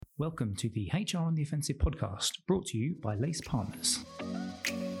Welcome to the HR on the Offensive podcast, brought to you by Lace Partners.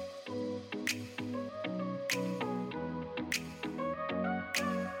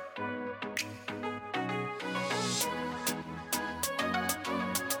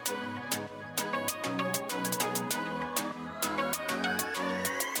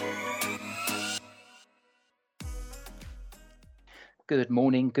 Good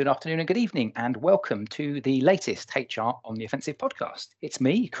morning, good afternoon, and good evening, and welcome to the latest HR on the Offensive podcast. It's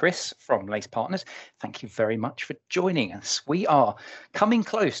me, Chris, from Lace Partners. Thank you very much for joining us. We are coming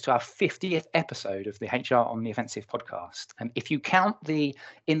close to our 50th episode of the HR on the Offensive podcast. And if you count the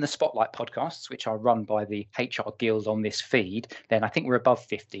In the Spotlight podcasts, which are run by the HR Guild on this feed, then I think we're above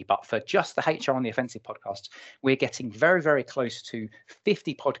 50. But for just the HR on the Offensive podcast, we're getting very, very close to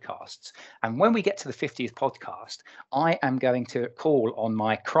 50 podcasts. And when we get to the 50th podcast, I am going to call on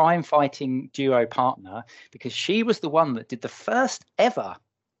my crime fighting duo partner, because she was the one that did the first ever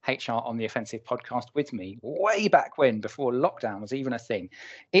HR on the Offensive podcast with me way back when, before lockdown was even a thing.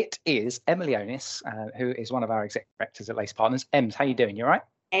 It is Emily Onis, who is one of our exec directors at Lace Partners. Ems, how you doing? You all right?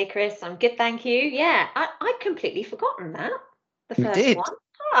 Hey Chris, I'm good, thank you. Yeah, I'd completely forgotten that. The We first did. one.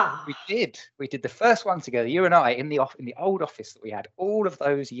 We did the first one together, you and I, in the old office that we had all of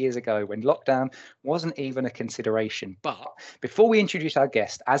those years ago when lockdown wasn't even a consideration. But before we introduce our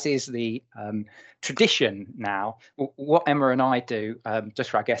guest, as is the tradition now, what Emma and I do, just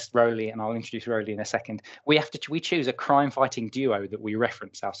for our guest Rowley, and I'll introduce Rowley in a second, we choose a crime-fighting duo that we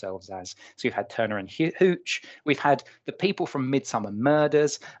reference ourselves as. So we've had Turner and Hooch, we've had the people from Midsummer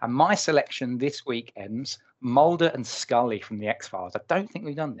Murders, and my selection this week, Ems, Mulder and Scully from the X-Files. I don't think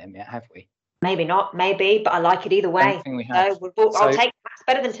we've done them yet, have we? Maybe not, maybe, but I like it either way. I don't think we have. I'll take that's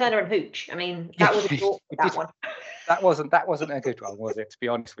better than Turner and Hooch. I mean, that was a thought for that one. That wasn't a good one, was it? To be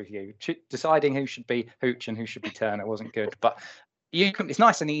honest with you, deciding who should be Hooch and who should be Turner wasn't good. But it's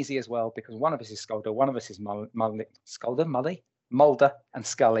nice and easy as well, because one of us is Sculder, one of us is Mulder and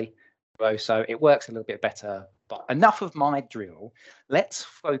Scully. So it works a little bit better. But enough of my drill. Let's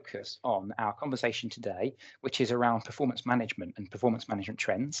focus on our conversation today, which is around performance management and performance management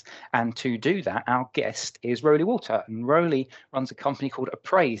trends. And to do that, our guest is Rowley Walter. And Rowley runs a company called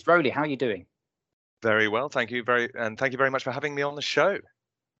Appraised. Rowley, how are you doing? Very well, thank you. Thank you very much for having me on the show.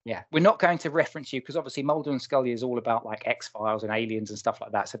 Yeah, we're not going to reference you because obviously Mulder and Scully is all about like X-Files and aliens and stuff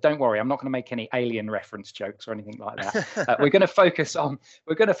like that. So don't worry, I'm not going to make any alien reference jokes or anything like that. We're going to focus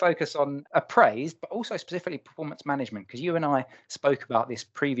on Appraised, but also specifically performance management, because you and I spoke about this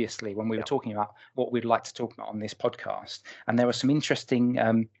previously when we were talking about what we'd like to talk about on this podcast, and there were some interesting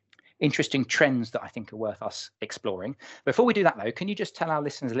trends that I think are worth us exploring. Before we do that, though, can you just tell our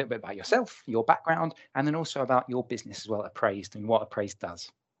listeners a little bit about yourself, your background, and then also about your business as well, Appraised, and what Appraised does?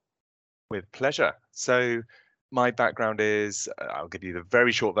 With pleasure. So my background is, I'll give you the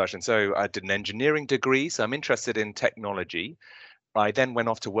very short version. So I did an engineering degree, so I'm interested in technology. I then went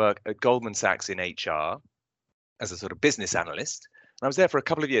off to work at Goldman Sachs in HR as a sort of business analyst. And I was there for a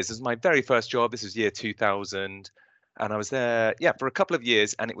couple of years. This was my very first job. This was year 2000. And I was there, for a couple of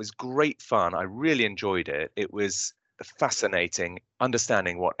years, and it was great fun. I really enjoyed it. It was fascinating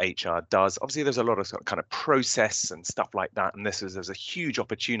understanding what HR does. Obviously, there's a lot of kind of process and stuff like that, and there's a huge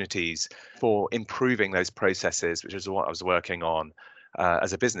opportunities for improving those processes, which is what I was working on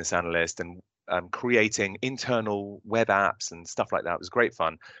as a business analyst, and creating internal web apps and stuff like that. It was great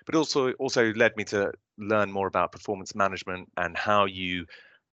fun, but also led me to learn more about performance management and how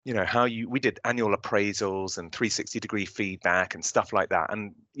we did annual appraisals and 360-degree feedback and stuff like that.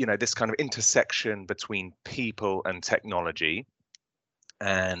 And, this kind of intersection between people and technology,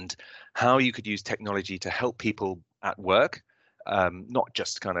 and how you could use technology to help people at work, not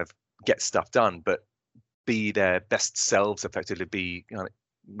just kind of get stuff done, but be their best selves, effectively be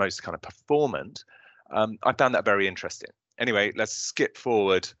most kind of performant. I found that very interesting. Anyway, let's skip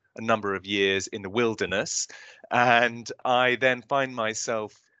forward a number of years in the wilderness, and I then find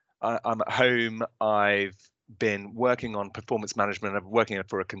myself I'm at home. I've been working on performance management. I'm working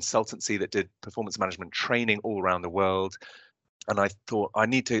for a consultancy that did performance management training all around the world. And I thought I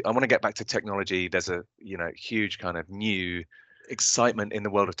want to get back to technology. There's a, huge kind of new excitement in the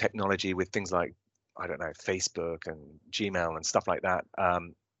world of technology with things like, I don't know, Facebook and Gmail and stuff like that.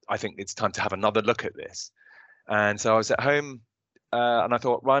 I think it's time to have another look at this. And so I was at home, and I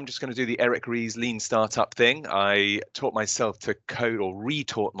thought, well, I'm just going to do the Eric Ries lean startup thing. I taught myself to code, or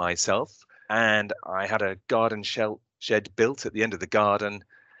retaught myself, and I had a garden shed built at the end of the garden,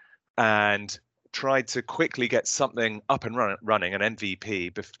 and tried to quickly get something up and running, an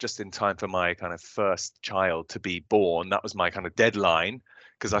MVP, just in time for my kind of first child to be born. That was my kind of deadline,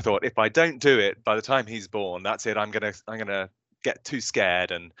 because I thought if I don't do it by the time he's born, that's it. I'm gonna get too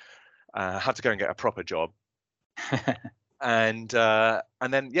scared and had to go and get a proper job. And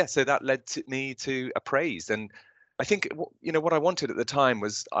then so that led me to Appraised. And I think what I wanted at the time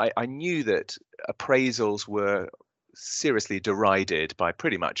was I knew that appraisals were seriously derided by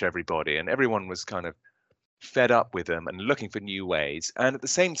pretty much everybody, and everyone was kind of fed up with them and looking for new ways. And at the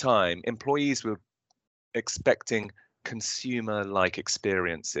same time, employees were expecting consumer-like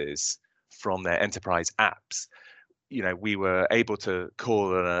experiences from their enterprise apps. We were able to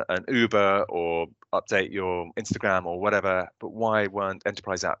call an Uber or update your Instagram or whatever, but why weren't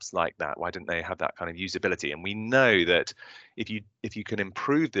enterprise apps like that? Why didn't they have that kind of usability? And we know that if you can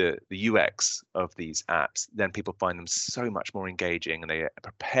improve the UX of these apps, then people find them so much more engaging and they are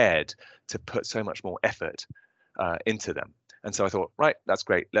prepared to put so much more effort into them. And so I thought, right, that's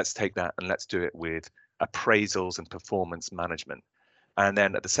great. Let's take that and let's do it with appraisals and performance management. And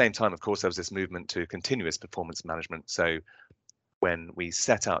then at the same time, of course, there was this movement to continuous performance management. So when we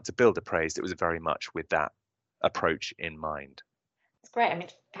set out to build Appraised, it was very much with that approach in mind. It's great. I mean,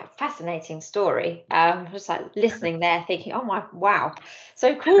 fascinating story. Just like listening there, thinking, oh my, wow,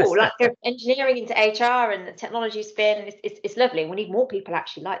 so cool. Like engineering into HR and the technology spin, and it's lovely. We need more people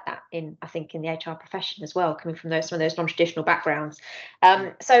actually like that in the HR profession as well, coming from some of those non-traditional backgrounds.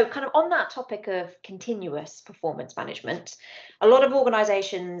 So kind of on that topic of continuous performance management, a lot of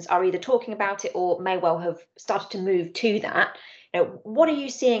organizations are either talking about it or may well have started to move to that. What are you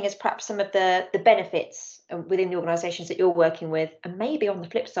seeing as perhaps some of the benefits within the organizations that you're working with, and maybe on the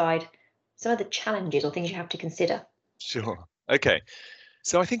flip side, some of the challenges or things you have to consider? Sure. Okay.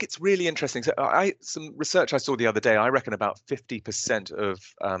 So I think it's really interesting. So some research I saw the other day, I reckon about 50% of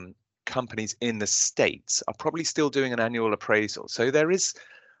companies in the States are probably still doing an annual appraisal. So there's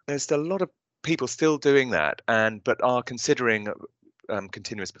a lot of people still doing that, but are considering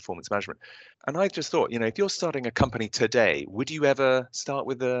continuous performance management. And I just thought, if you're starting a company today, would you ever start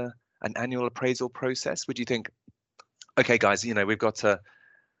with an annual appraisal process? Would you think, okay, guys, we've got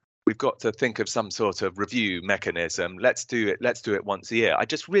to think of some sort of review mechanism. Let's do it once a year. I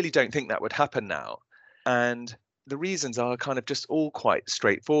just really don't think that would happen now. And the reasons are kind of just all quite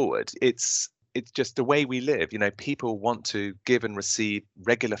straightforward. It's just the way we live. People want to give and receive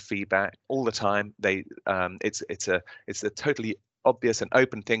regular feedback all the time. It's a totally obvious and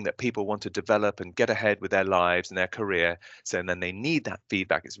open thing that people want to develop and get ahead with their lives and their career. So then they need that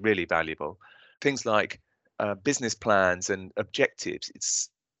feedback. It's really valuable. Things like business plans and objectives.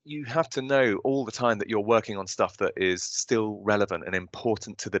 You have to know all the time that you're working on stuff that is still relevant and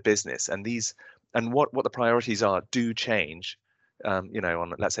important to the business. And what the priorities are do change,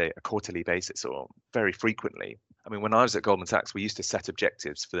 on, let's say, a quarterly basis or very frequently. I mean, when I was at Goldman Sachs, we used to set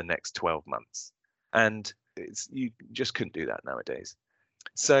objectives for the next 12 months. And you just couldn't do that nowadays.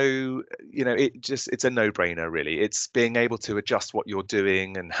 So, it's a no-brainer, really. It's being able to adjust what you're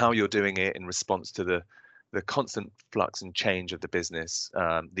doing and how you're doing it in response to the constant flux and change of the business,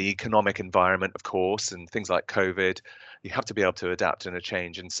 the economic environment, of course, and things like COVID. You have to be able to adapt and a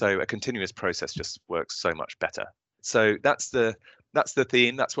change. And so a continuous process just works so much better. So that's the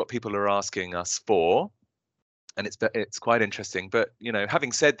theme. That's what people are asking us for. And it's quite interesting. But,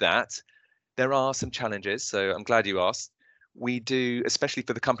 having said that, there are some challenges. So I'm glad you asked. We do, especially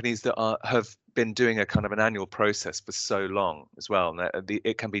for the companies that have been doing a kind of an annual process for so long as well. And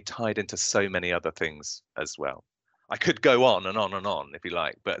it can be tied into so many other things as well. I could go on and on and on if you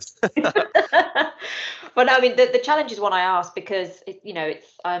like, but. Well, no, I mean, the challenge is one I asked because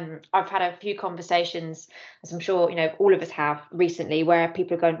I've had a few conversations, as I'm sure all of us have recently, where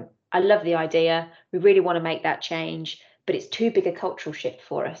people are going, I love the idea, we really want to make that change, but it's too big a cultural shift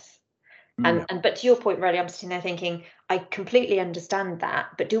for us. But to your point, really, I'm sitting there thinking, I completely understand that,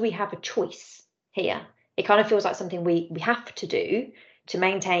 but do we have a choice here? It kind of feels like something we have to do to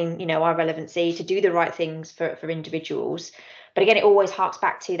maintain, our relevancy, to do the right things for individuals. But again, it always harks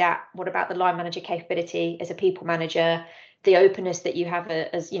back to that. What about the line manager capability as a people manager, the openness that you have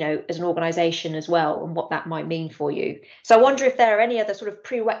as an organization as well, and what that might mean for you. So I wonder if there are any other sort of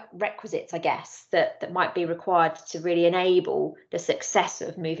prerequisites, I guess, that might be required to really enable the success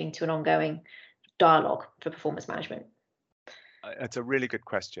of moving to an ongoing dialogue for performance management. That's a really good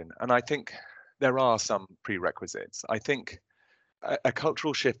question. And I think there are some prerequisites. I think a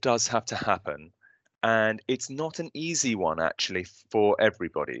cultural shift does have to happen. And it's not an easy one, actually, for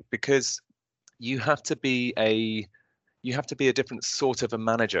everybody, because you have to be a different sort of a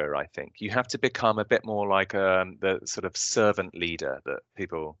manager, I think. You have to become a bit more like the sort of servant leader that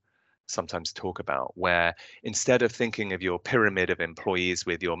people sometimes talk about, where instead of thinking of your pyramid of employees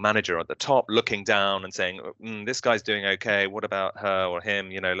with your manager at the top looking down and saying, this guy's doing okay, what about her or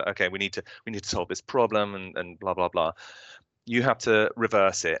him? Okay, we need to solve this problem and blah, blah, blah. you have to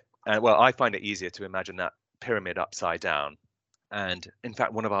reverse it. Well, I find it easier to imagine that pyramid upside down. And in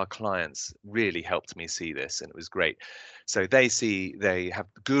fact, one of our clients really helped me see this, and it was great. So they have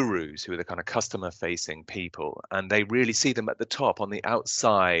gurus who are the kind of customer facing people, and they really see them at the top on the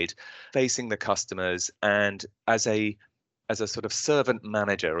outside facing the customers. And as a sort of servant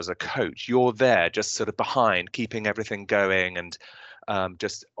manager, as a coach, you're there just sort of behind, keeping everything going and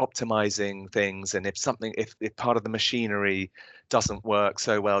just optimizing things. And if part of the machinery doesn't work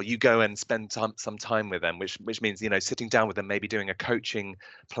so well, you go and spend some time with them, which means, sitting down with them, maybe doing a coaching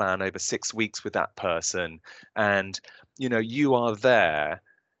plan over 6 weeks with that person. And, you are there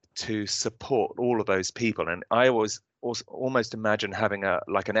to support all of those people. And I always almost imagine having an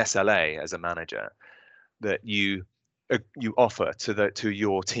SLA as a manager that you offer to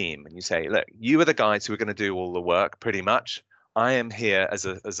your team, and you say, look, you are the guys who are going to do all the work pretty much. I am here as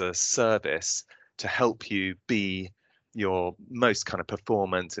a service to help you be your most kind of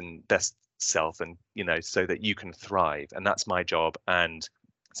performant and best self, and so that you can thrive. And that's my job. And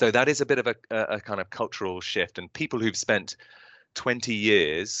so that is a bit of a kind of cultural shift. And people who've spent 20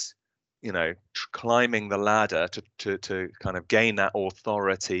 years climbing the ladder to kind of gain that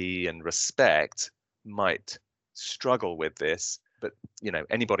authority and respect might struggle with this, but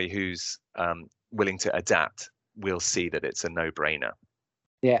anybody who's willing to adapt will see that it's a no-brainer.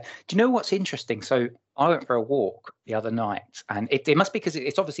 Yeah. Do you know what's interesting? So I went for a walk the other night, and it must be because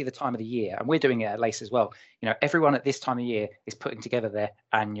it's obviously the time of the year, and we're doing it at Lace as well. Everyone at this time of year is putting together their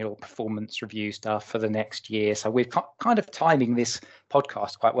annual performance review stuff for the next year. So we're kind of timing this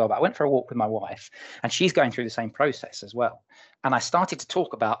podcast quite well. But I went for a walk with my wife, and she's going through the same process as well. And I started to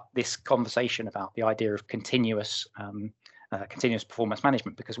talk about this conversation about the idea of continuous performance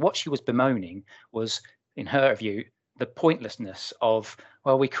management, because what she was bemoaning was, in her view, the pointlessness of,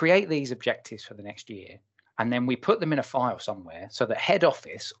 well, we create these objectives for the next year, and then we put them in a file somewhere so that head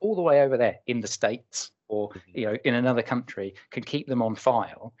office all the way over there in the States or in another country can keep them on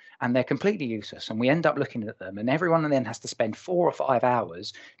file, and they're completely useless. And we end up looking at them, and everyone then has to spend 4 or 5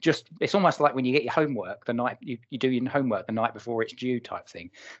 hours it's almost like when you get your homework the night you do your homework the night before it's due type thing.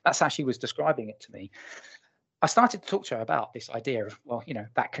 That's how she was describing it to me. I started to talk to her about this idea of,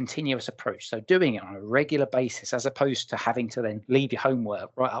 that continuous approach. So doing it on a regular basis, as opposed to having to then leave your homework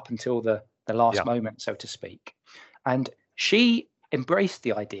right up until the last moment, so to speak. And she embraced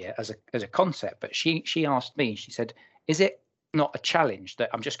the idea as a concept, but she asked me, she said, is it not a challenge that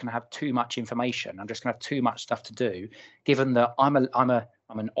I'm just going to have too much information? I'm just going to have too much stuff to do, given that I'm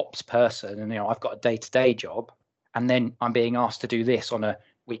an ops person, and I've got a day-to-day job, and then I'm being asked to do this on a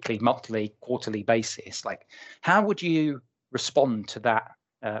weekly, monthly, quarterly basis. Like, how would you respond to that?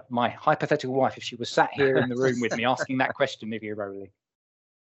 My hypothetical wife, if she was sat here in the room with me asking that question of you, Rowley.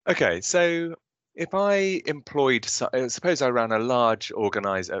 Okay, so if I employed, suppose I ran a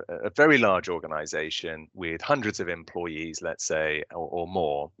very large organization with hundreds of employees, let's say, or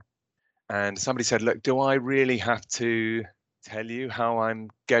more, and somebody said, look, do I really have to tell you how I'm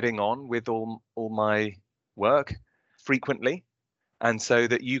getting on with all my work frequently? And so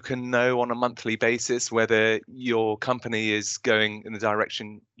that you can know on a monthly basis whether your company is going in the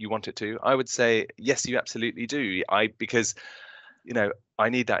direction you want it to? I would say, yes, you absolutely do. Because I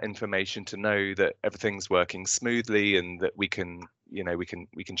need that information to know that everything's working smoothly, and that we can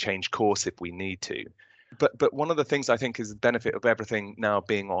change course if we need to. But one of the things I think is the benefit of everything now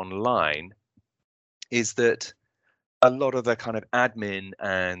being online is that a lot of the kind of admin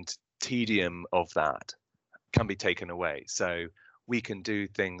and tedium of that can be taken away. So we can do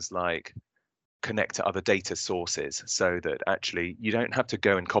things like connect to other data sources, so that actually you don't have to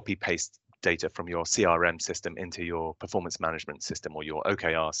go and copy paste data from your CRM system into your performance management system or your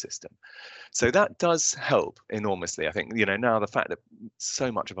OKR system. So that does help enormously. I think, now the fact that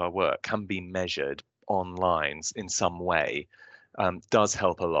so much of our work can be measured online in some way does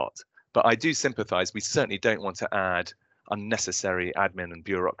help a lot. But I do sympathize. We certainly don't want to add unnecessary admin and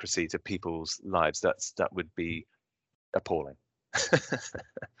bureaucracy to people's lives. That would be appalling.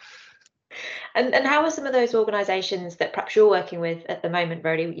 And how are some of those organisations that perhaps you're working with at the moment,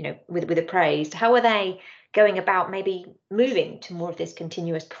 Rowley, with Appraised, how are they going about maybe moving to more of this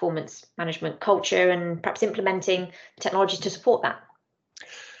continuous performance management culture and perhaps implementing technologies to support that?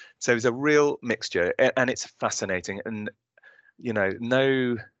 So it's a real mixture, and it's fascinating. And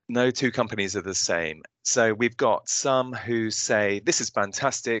no two companies are the same. So we've got some who say, this is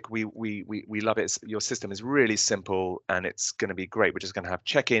fantastic, we love it, your system is really simple and it's going to be great, we're just going to have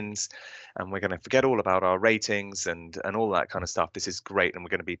check-ins and we're going to forget all about our ratings and all that kind of stuff. This is great, and we're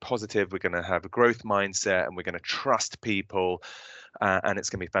going to be positive, we're going to have a growth mindset, and we're going to trust people, and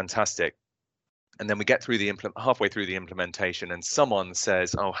it's going to be fantastic. And then we get through halfway through the implementation, and someone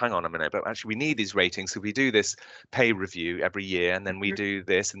says, oh, hang on a minute, but actually we need these ratings. So we do this pay review every year, and then we do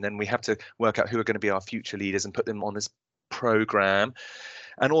this, and then we have to work out who are going to be our future leaders and put them on this program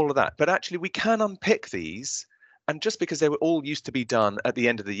and all of that. But actually we can unpick these. And just because they were all used to be done at the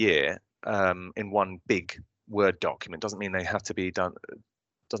end of the year in one big Word document doesn't mean they have to be done.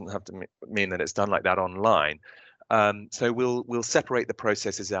 Doesn't have to mean that it's done like that online. So we'll separate the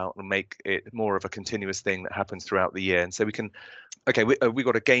processes out and make it more of a continuous thing that happens throughout the year. And so we can, okay, we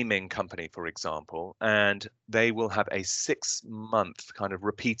got a gaming company, for example, and they will have a 6-month kind of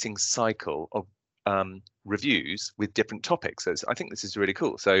repeating cycle of reviews with different topics. So I think this is really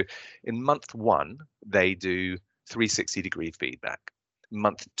cool. So in month 1, they do 360-degree feedback.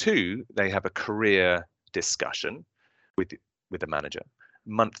 Month 2, they have a career discussion with the manager.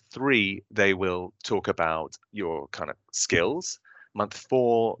 Month 3, they will talk about your kind of skills. Month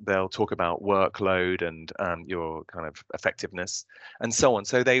 4, they'll talk about workload and your kind of effectiveness and so on.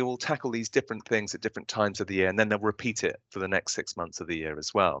 So they will tackle these different things at different times of the year, and then they'll repeat it for the next 6 months of the year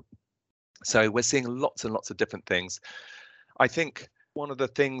as well. So we're seeing lots and lots of different things. I think one of the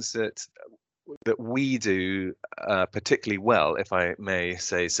things that we do particularly well, if I may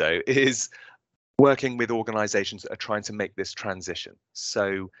say so, is working with organizations that are trying to make this transition.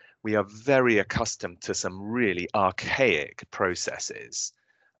 So we are very accustomed to some really archaic processes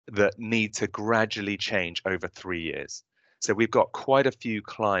that need to gradually change over 3 years. So we've got quite a few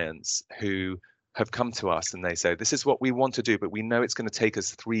clients who have come to us and they say, this is what we want to do, but we know it's going to take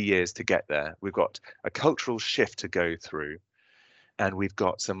us 3 years to get there. We've got a cultural shift to go through, and we've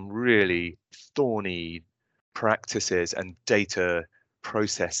got some really thorny practices and data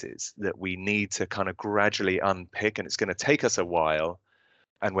processes that we need to kind of gradually unpick, and it's going to take us a while.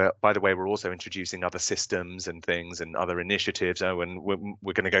 And by the way, we're also introducing other systems and things and other initiatives. And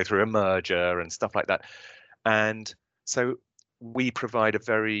we're going to go through a merger and stuff like that. And so we provide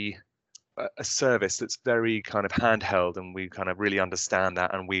a service that's very kind of handheld, and we kind of really understand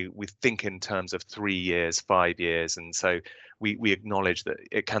that, and we think in terms of 3 years, 5 years, and so we acknowledge that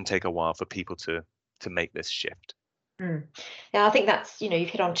it can take a while for people to make this shift. Yeah, I think that's, you've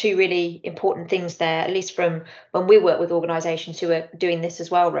hit on 2 really important things there, at least from when we work with organisations who are doing this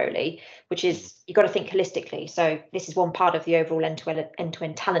as well, Roly, which is you've got to think holistically. So this is one part of the overall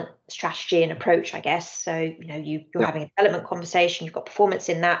end-to-end talent strategy and approach, I guess. So, you're having a development conversation, you've got performance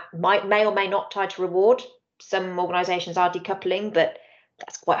in that, may or may not tied to reward. Some organisations are decoupling, but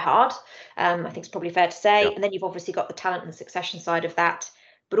that's quite hard. I think it's probably fair to say. Yeah. And then you've obviously got the talent and succession side of that,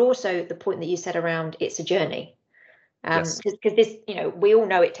 but also the point that you said around it's a journey. Because this, we all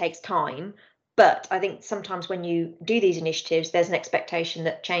know it takes time, but I think sometimes when you do these initiatives, there's an expectation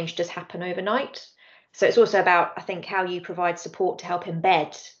that change does happen overnight. So it's also about, I think, how you provide support to help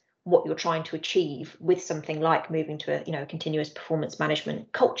embed what you're trying to achieve with something like moving to a continuous performance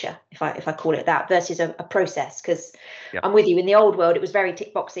management culture, if I call it that, versus a process. Because I'm with you, in the old world, it was very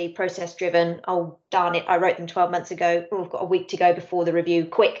tick boxy, process driven. Oh, darn it, I wrote them 12 months ago. Oh, I've got a week to go before the review.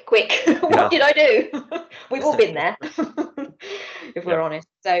 Quick. What did I do? We've all been there, if we're honest.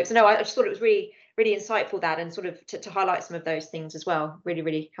 So no, I just thought it was really, really insightful, that, and sort of to highlight some of those things as well. Really,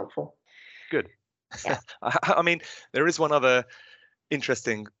 really helpful. Good. Yeah. I mean, there is one other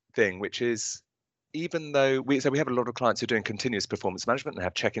interesting thing, which is, even though we have a lot of clients who are doing continuous performance management and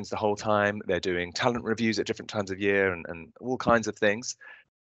have check-ins the whole time, they're doing talent reviews at different times of year and all kinds of things,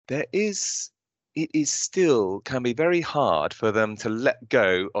 it is still can be very hard for them to let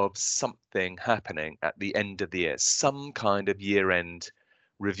go of something happening at the end of the year, some kind of year-end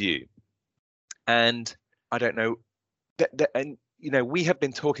review. And I don't know, and we have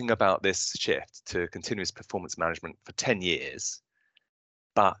been talking about this shift to continuous performance management for 10 years.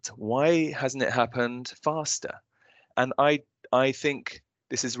 But why hasn't it happened faster? And I think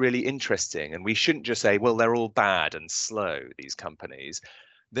this is really interesting, and we shouldn't just say, well, they're all bad and slow, these companies.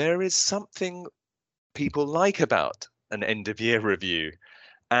 There is something people like about an end of year review.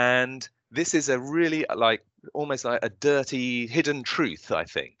 And this is a really almost like a dirty hidden truth, I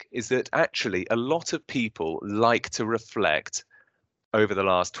think, is that actually a lot of people like to reflect over the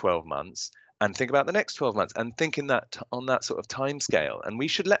last 12 months and think about the next 12 months and think in that on that sort of time scale. And we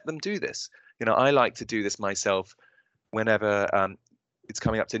should let them do this. I like to do this myself whenever it's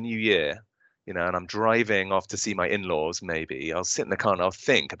coming up to New Year, and I'm driving off to see my in-laws. Maybe I'll sit in the car and I'll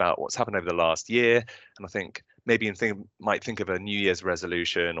think about what's happened over the last year. And I think maybe might think of a New Year's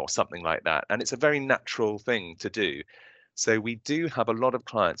resolution or something like that. And it's a very natural thing to do. So we do have a lot of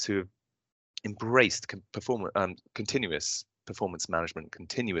clients who have embraced continuous performance management,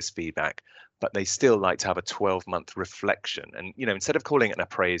 continuous feedback, but they still like to have a 12-month reflection. And instead of calling it an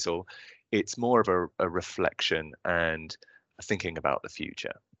appraisal, It's more of a reflection and thinking about the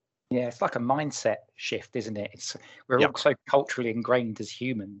future. Yeah, it's like a mindset shift, isn't it? We're Yeah, all so culturally ingrained as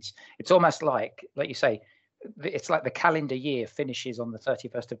humans. It's almost like you say, it's like the calendar year finishes on the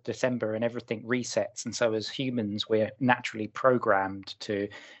 31st of December and everything resets. And so as humans, we're naturally programmed to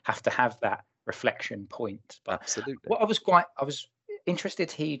have that reflection point. But absolutely. what I was interested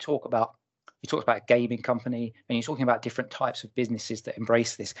to hear you talked about a gaming company and you're talking about different types of businesses that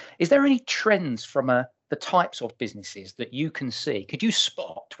embrace this. Is there any trends from the types of businesses that you can see? Could you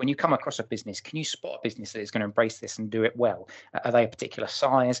spot, when you come across a business, can you spot a business that is going to embrace this and do it well? Are they a particular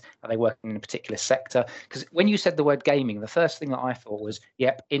size? Are they working in a particular sector? Because when you said the word gaming, the first thing that I thought was,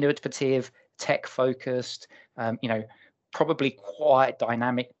 yep, innovative, tech focused, probably quite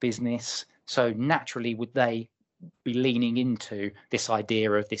dynamic business. So naturally, would they be leaning into this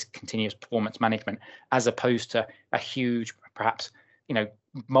idea of this continuous performance management as opposed to a huge, perhaps,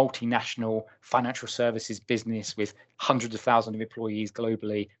 multinational financial services business with hundreds of thousands of employees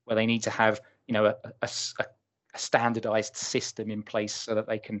globally, where they need to have a standardized system in place so that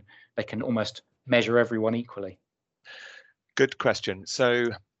they can almost measure everyone equally? Good question. So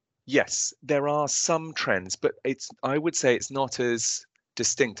yes, there are some trends, but I would say it's not as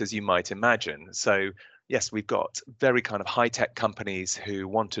distinct as you might imagine. So yes, we've got very kind of high-tech companies who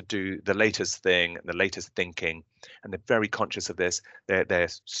want to do the latest thing, the latest thinking, and they're very conscious of this. They're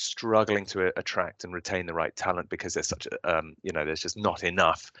struggling to attract and retain the right talent because there's such a there's just not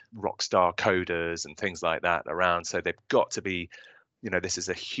enough rock star coders and things like that around. So they've got to be, this is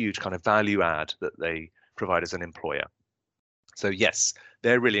a huge kind of value add that they provide as an employer. So yes,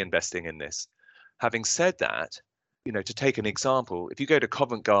 they're really investing in this. Having said that, to take an example, if you go to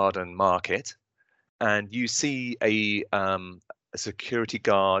Covent Garden Market and you see a security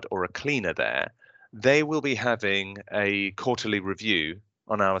guard or a cleaner there, they will be having a quarterly review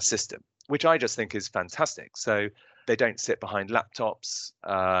on our system, which I just think is fantastic. So they don't sit behind laptops.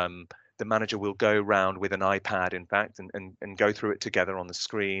 The manager will go round with an iPad, in fact, and go through it together on the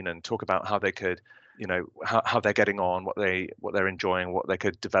screen and talk about how they could, how they're getting on, what they're enjoying, what they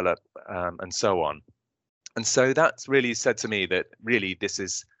could develop, and so on. And so that's really said to me that really this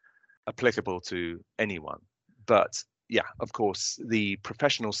is applicable to anyone. But yeah, of course, the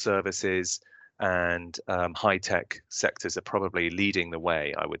professional services and high-tech sectors are probably leading the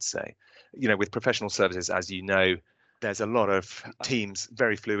way, I would say. With professional services, as you know, there's a lot of teams, a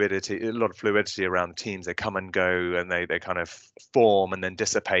lot of fluidity around the teams. They come and go and they kind of form and then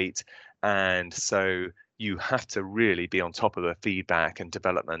dissipate. And so you have to really be on top of the feedback and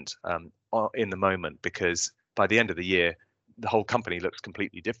development in the moment, because by the end of the year, the whole company looks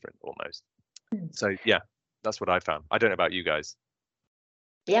completely different almost. So yeah, that's what I found. I don't know about you guys.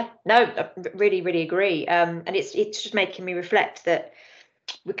 Yeah, no, I really, really agree. And it's just making me reflect that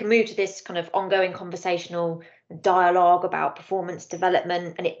we can move to this kind of ongoing conversational dialogue about performance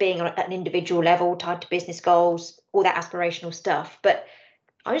development and it being at an individual level tied to business goals, all that aspirational stuff. But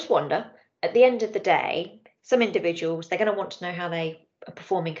I just wonder, at the end of the day, some individuals, they're going to want to know how they are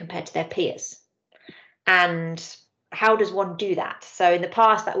performing compared to their peers. And how does one do that? So in the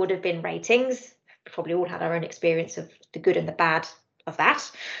past, that would have been ratings. We probably all had our own experience of the good and the bad of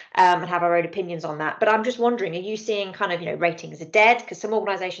that, and have our own opinions on that. But I'm just wondering, are you seeing kind of, ratings are dead? Because some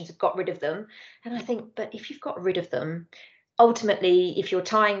organizations have got rid of them. And I think, but if you've got rid of them, ultimately, if you're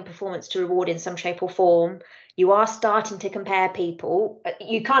tying performance to reward in some shape or form, you are starting to compare people.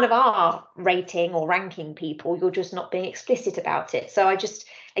 You kind of are rating or ranking people. You're just not being explicit about it. So I just,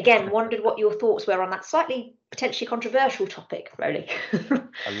 again, wondered what your thoughts were on that slightly potentially controversial topic, Roly.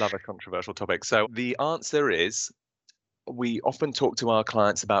 I love a controversial topic. So the answer is, we often talk to our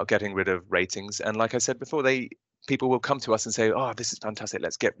clients about getting rid of ratings. And like I said before, people will come to us and say, oh, this is fantastic,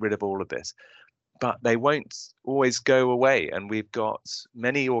 let's get rid of all of this. But they won't always go away. And we've got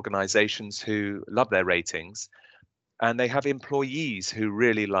many organizations who love their ratings and they have employees who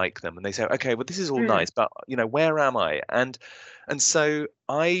really like them. And they say, okay, well, this is all nice, but where am I? And so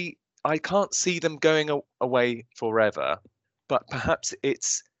I can't see them going away forever, but perhaps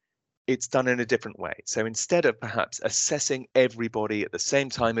it's done in a different way. So instead of perhaps assessing everybody at the same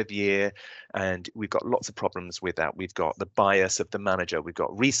time of year, and we've got lots of problems with that. We've got the bias of the manager. We've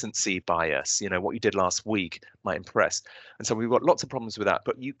got recency bias. What you did last week might impress. And so we've got lots of problems with that,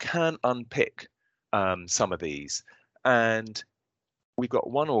 but you can unpick some of these. And we've got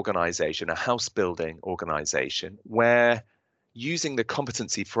one organization, a house building organization, where using the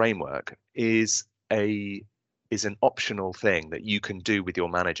competency framework is an optional thing that you can do with your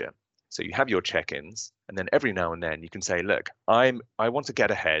manager. So you have your check-ins, and then every now and then you can say, look, I want to get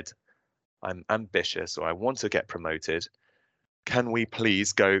ahead, I'm ambitious, or I want to get promoted. can we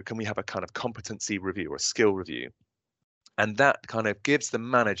have a kind of competency review or a skill review? And that kind of gives the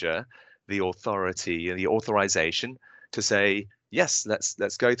manager the authority and the authorization to say, yes,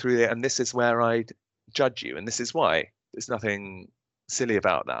 let's go through it, and this is where I judge you, and this is why. There's nothing silly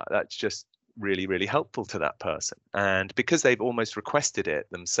about that. That's just really, really helpful to that person. And because they've almost requested it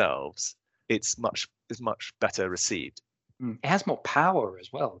themselves, it's much better received. It has more power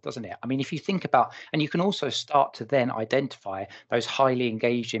as well, doesn't it? I mean, if you think about, and you can also start to then identify those highly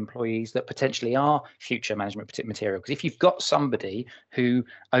engaged employees that potentially are future management material. Because if you've got somebody who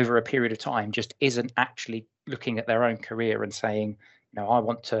over a period of time just isn't actually looking at their own career and saying, I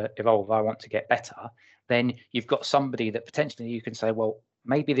want to evolve, I want to get better, then you've got somebody that potentially you can say, well,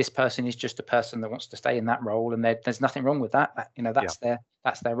 maybe this person is just a person that wants to stay in that role, and there's nothing wrong with that.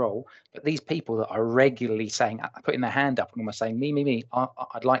 That's their role. But these people that are regularly saying, putting their hand up and almost saying, me,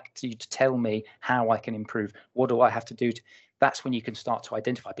 I'd like you to tell me how I can improve. What do I have to do? That's when you can start to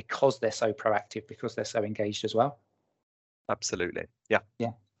identify, because they're so proactive, because they're so engaged as well. Absolutely. Yeah.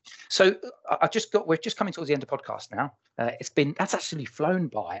 So we're just coming towards the end of the podcast now. That's actually flown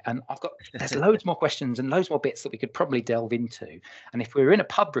by, and there's loads more questions and loads more bits that we could probably delve into. And if we were in a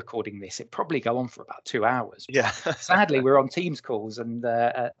pub recording this, it'd probably go on for about 2 hours. Yeah. Sadly, we're on Teams calls and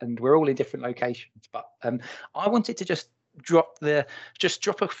we're all in different locations. But I wanted to just drop a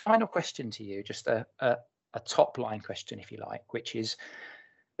final question to you, just a top line question, if you like, which is,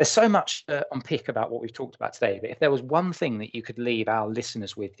 there's so much to unpick about what we've talked about today, but if there was one thing that you could leave our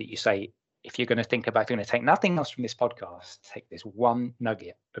listeners with, that you say, if you're going to take nothing else from this podcast, take this one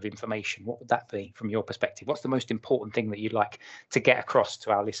nugget of information, what would that be from your perspective? What's the most important thing that you'd like to get across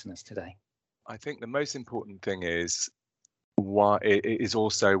to our listeners today? I think the most important thing is why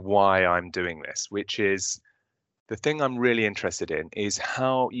I'm doing this, which is the thing I'm really interested in is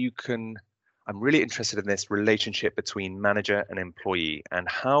how you can. I'm really interested in this relationship between manager and employee, and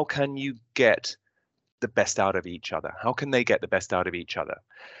how can you get the best out of each other? How can they get the best out of each other?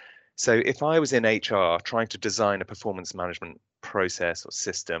 So if I was in HR trying to design a performance management process or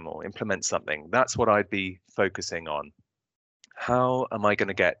system or implement something, that's what I'd be focusing on. How am I going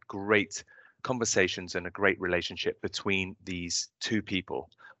to get great conversations and a great relationship between these two people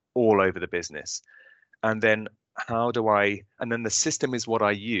all over the business? And then the system is what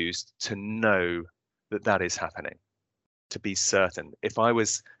I use to know that is happening, to be certain. If I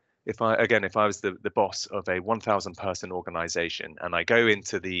was the boss of a 1,000 person organization, and I go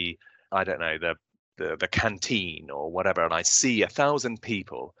into the canteen or whatever, and I see 1,000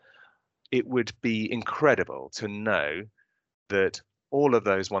 people, it would be incredible to know that all of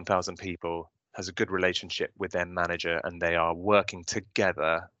those 1,000 people has a good relationship with their manager, and they are working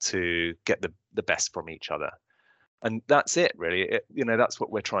together to get the best from each other. And that's it, really. That's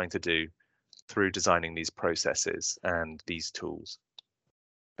what we're trying to do through designing these processes and these tools.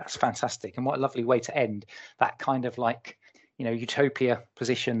 That's fantastic. And what a lovely way to end that kind of utopia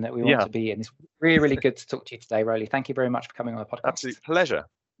position that we want to be in. It's really, really good to talk to you today, Rowley. Thank you very much for coming on the podcast. Absolute pleasure.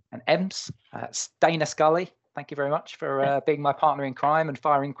 And Ems, Dana Scully, thank you very much for being my partner in crime and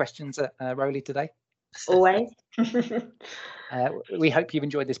firing questions at Rowley today. Always. We hope you've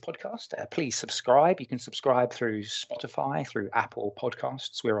enjoyed this podcast. Please subscribe. You can subscribe through Spotify, through Apple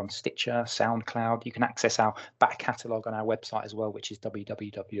Podcasts. We're on Stitcher, SoundCloud. You can access our back catalogue on our website as well, which is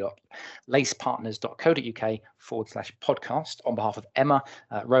www.lacepartners.co.uk/podcast. On behalf of Emma,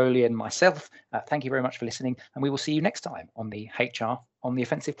 Rowley and myself, thank you very much for listening. And we will see you next time on the HR on the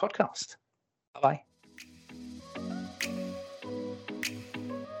Offensive podcast. Bye-bye.